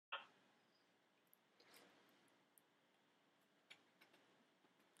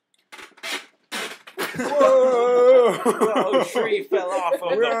Whoa! Whoa, Shree fell off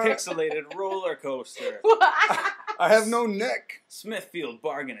of the pixelated roller coaster. I have no neck. Smithfield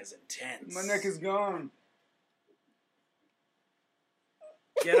bargain is intense. My neck is gone.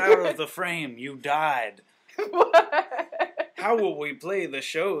 Get out of the frame, you died. What? How will we play the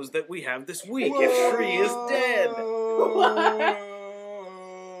shows that we have this week if Shree is dead? What?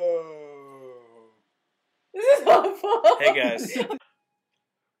 This is awful. Hey guys.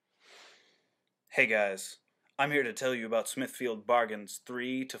 Hey guys. I'm here to tell you about Smithfield Bargain's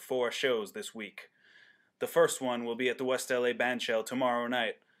 3 to 4 shows this week. The first one will be at the West LA Bandshell tomorrow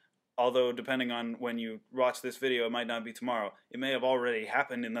night. Although, depending on when you watch this video, it might not be tomorrow. It may have already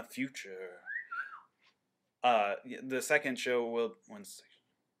happened in the future. The second show will...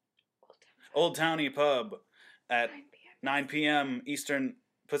 Old Towny Pub at 9 p.m. Eastern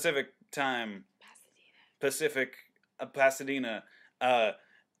Pacific Time. Pasadena.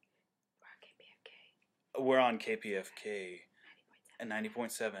 We're on KPFK at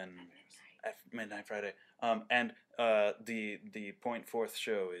 90.7 at Midnight Friday. And the .4th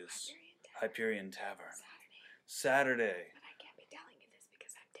show is Hyperion Tavern. Saturday. But I can't be telling you this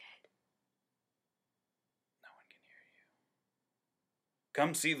because I'm dead. No one can hear you.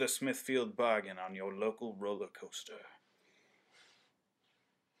 Come see the Smithfield Bargain on your local roller coaster.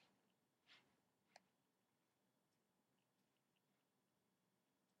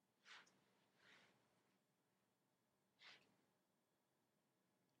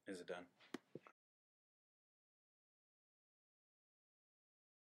 Is it done?